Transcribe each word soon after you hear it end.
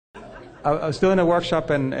I was doing a workshop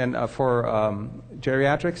for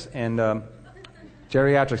geriatrics, and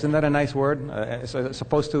geriatrics, isn't that a nice word? It's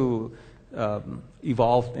supposed to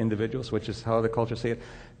evolve individuals, which is how the culture see it.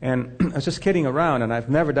 And I was just kidding around, and I've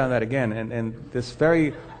never done that again. And this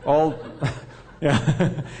very old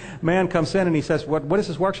man comes in and he says, "What is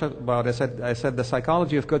this workshop about?" I said, "The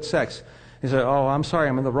psychology of good sex." He said, "Oh, I'm sorry,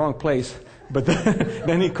 I'm in the wrong place." But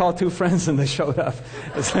then he called two friends and they showed up.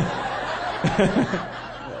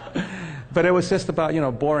 But it was just about,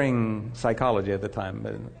 boring psychology at the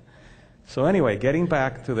time. So anyway, getting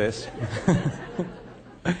back to this,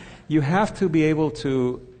 you have to be able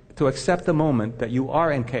to accept the moment that you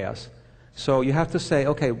are in chaos. So you have to say,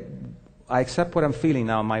 okay, I accept what I'm feeling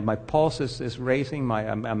now. My pulse is racing,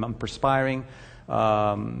 I'm perspiring,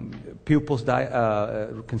 pupils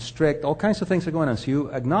constrict, all kinds of things are going on. So you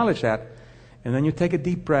acknowledge that, and then you take a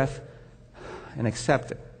deep breath and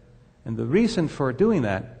accept it. And the reason for doing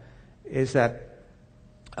that is that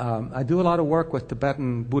I do a lot of work with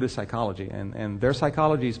Tibetan Buddhist psychology, and their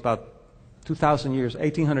psychology is about 2,000 years,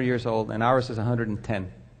 1,800 years old, and ours is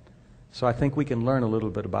 110. So I think we can learn a little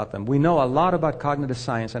bit about them. We know a lot about cognitive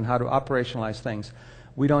science and how to operationalize things.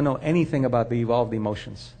 We don't know anything about the evolved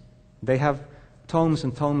emotions. They have tomes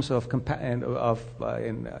and tomes of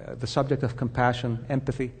the subject of compassion,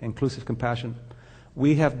 empathy, inclusive compassion.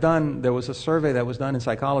 There was a survey that was done in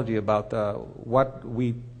psychology about what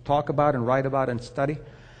we talk about and write about and study.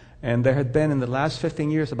 And there had been in the last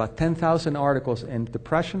 15 years about 10,000 articles in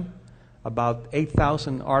depression, about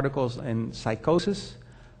 8,000 articles in psychosis,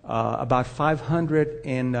 about 500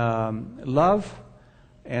 in love,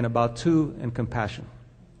 and about 2 in compassion.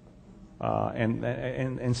 And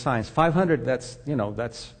in science, 500. That's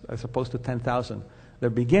as opposed to 10,000. They're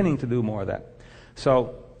beginning to do more of that.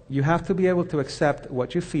 So you have to be able to accept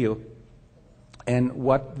what you feel, and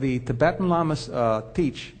what the Tibetan Lamas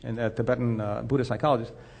teach, and Tibetan Buddhist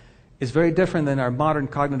psychologists, is very different than our modern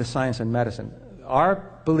cognitive science and medicine. Our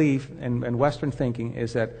belief in Western thinking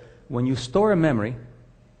is that when you store a memory,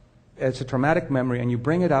 it's a traumatic memory, and you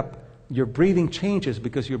bring it up, your breathing changes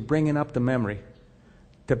because you're bringing up the memory.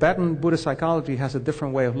 Tibetan Buddhist psychology has a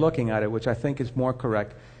different way of looking at it, which I think is more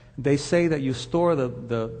correct. They say that you store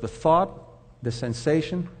the thought, the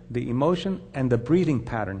sensation, the emotion, and the breathing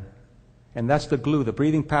pattern. And that's the glue. The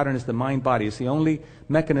breathing pattern is the mind-body. It's the only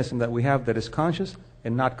mechanism that we have that is conscious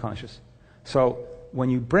and not conscious. So when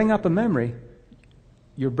you bring up a memory,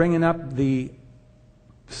 you're bringing up the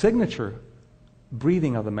signature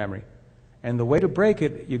breathing of the memory. And the way to break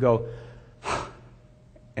it, you go,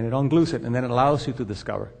 and it unglues it, and then it allows you to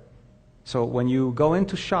discover. So when you go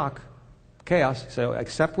into shock, chaos, so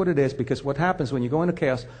accept what it is, because what happens when you go into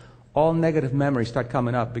chaos, all negative memories start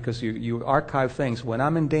coming up because you archive things. When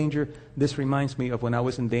I'm in danger, this reminds me of when I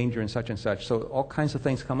was in danger and such and such. So all kinds of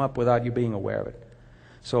things come up without you being aware of it.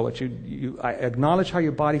 So I acknowledge how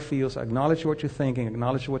your body feels, acknowledge what you're thinking,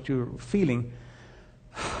 acknowledge what you're feeling,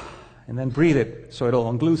 and then breathe it so it'll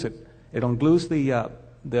unglues it. It unglues the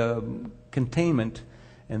containment,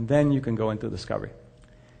 and then you can go into discovery.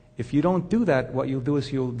 If you don't do that, what you'll do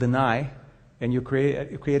is you'll deny, and you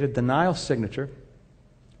create a denial signature,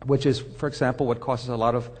 which is, for example, what causes a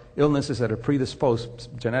lot of illnesses that are predisposed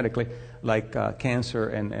genetically, like cancer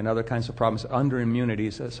and other kinds of problems. Under-immunity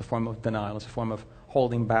is a form of denial. It's a form of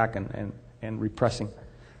holding back and repressing,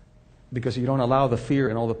 because you don't allow the fear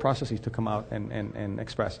and all the processes to come out and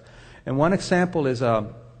express. And one example is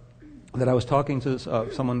that I was talking to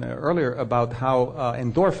someone earlier about how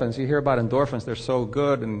endorphins, you hear about endorphins, they're so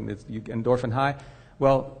good, and endorphin high.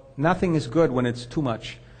 Well, nothing is good when it's too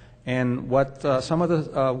much. And what some of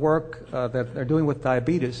the work that they're doing with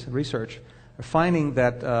diabetes research are finding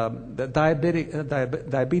that the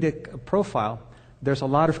diabetic profile, there's a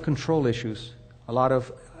lot of control issues, a lot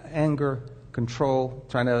of anger, control,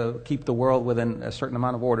 trying to keep the world within a certain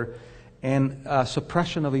amount of order, and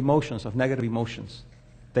suppression of emotions, of negative emotions.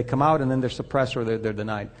 They come out and then they're suppressed or they're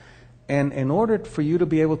denied. And in order for you to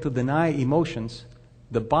be able to deny emotions,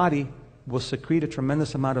 the body will secrete a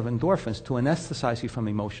tremendous amount of endorphins to anesthetize you from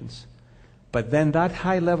emotions. But then that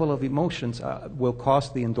high level of emotions will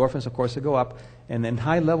cause the endorphins, of course, to go up, and then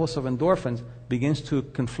high levels of endorphins begins to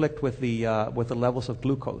conflict with the levels of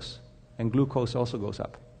glucose, and glucose also goes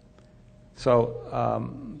up. So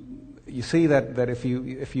you see that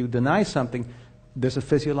if you deny something, there's a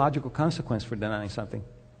physiological consequence for denying something.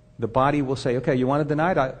 The body will say, okay, you want to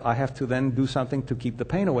deny it, I have to then do something to keep the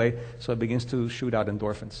pain away, so it begins to shoot out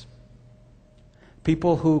endorphins.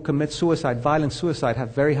 People who commit suicide, violent suicide,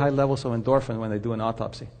 have very high levels of endorphin when they do an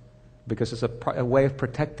autopsy, because it's a way of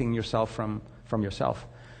protecting yourself from yourself.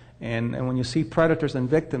 And when you see predators and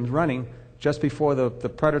victims running, just before the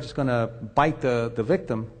predator's going to bite the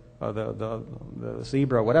victim, or the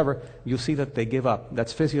zebra or whatever, you see that they give up.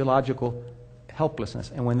 That's physiological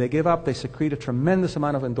helplessness. And when they give up, they secrete a tremendous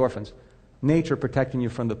amount of endorphins. Nature protecting you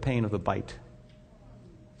from the pain of the bite.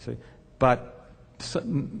 See? But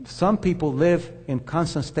some people live in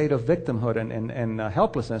constant state of victimhood and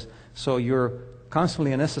helplessness, so you're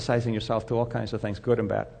constantly anesthetizing yourself to all kinds of things, good and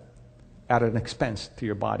bad, at an expense to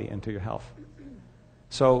your body and to your health.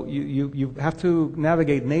 So you have to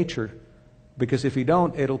navigate nature, because if you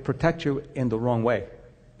don't, it'll protect you in the wrong way.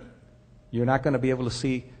 You're not going to be able to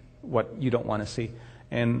see what you don't want to see.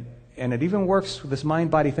 And it even works, this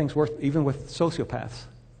mind-body thing's works even with sociopaths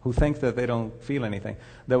who think that they don't feel anything.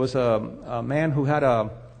 There was a man who had a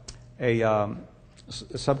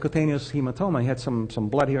subcutaneous hematoma. He had some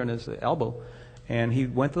blood here in his elbow. And he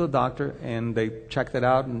went to the doctor, and they checked it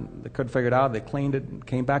out, and they couldn't figure it out. They cleaned it, and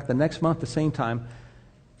came back the next month, the same time,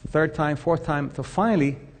 third time, fourth time. So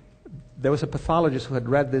finally, there was a pathologist who had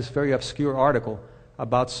read this very obscure article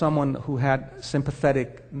about someone who had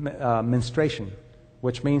sympathetic menstruation,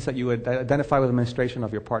 which means that you would identify with the menstruation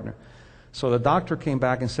of your partner. So the doctor came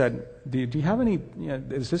back and said, do you have any,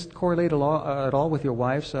 does this correlate at all with your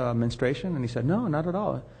wife's menstruation? And he said, no, not at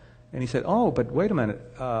all. And he said, oh, but wait a minute.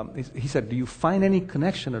 He said, do you find any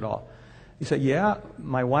connection at all? He said, yeah,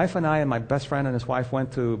 my wife and I and my best friend and his wife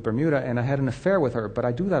went to Bermuda, and I had an affair with her, but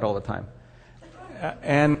I do that all the time.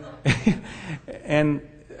 And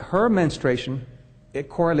her menstruation, it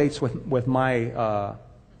correlates with my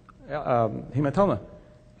hematoma,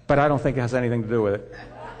 but I don't think it has anything to do with it.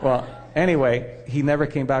 Well, anyway, he never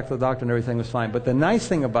came back to the doctor, and everything was fine. But the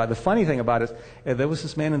funny thing about it is, there was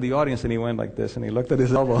this man in the audience, and he went like this, and he looked at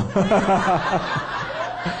his elbow.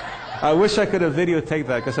 I wish I could have videotaped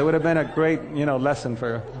that, because it would have been a great, lesson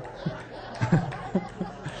for.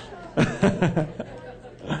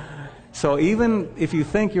 So even if you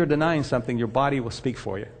think you're denying something, your body will speak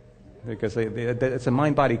for you, because it's a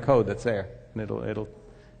mind-body code that's there, and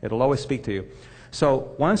it'll always speak to you.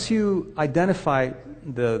 So once you identify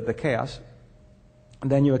the chaos,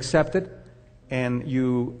 then you accept it, and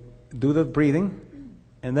you do the breathing,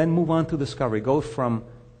 and then move on to discovery. Go from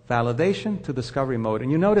validation to discovery mode.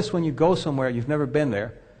 And you notice when you go somewhere you've never been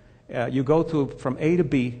there, you go from A to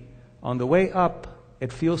B. On the way up,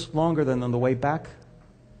 it feels longer than on the way back,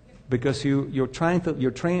 because your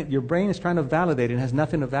brain is trying to validate. It has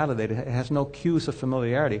nothing to validate. It has no cues of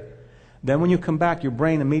familiarity. Then when you come back, your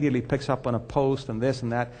brain immediately picks up on a post and this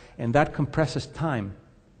and that compresses time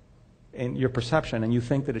in your perception, and you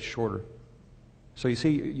think that it's shorter. So you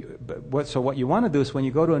see, so what you want to do is, when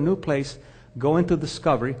you go to a new place, go into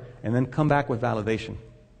discovery and then come back with validation,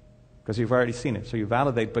 because you've already seen it. So you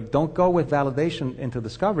validate, but don't go with validation into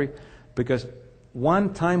discovery, because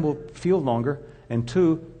one, time will feel longer, and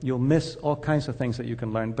two, you'll miss all kinds of things that you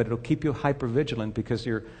can learn, but it'll keep you hyper-vigilant, because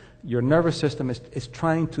your nervous system is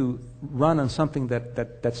trying to run on something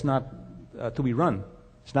that's not to be run.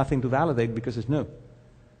 It's nothing to validate because it's new.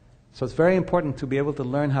 So it's very important to be able to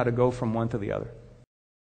learn how to go from one to the other.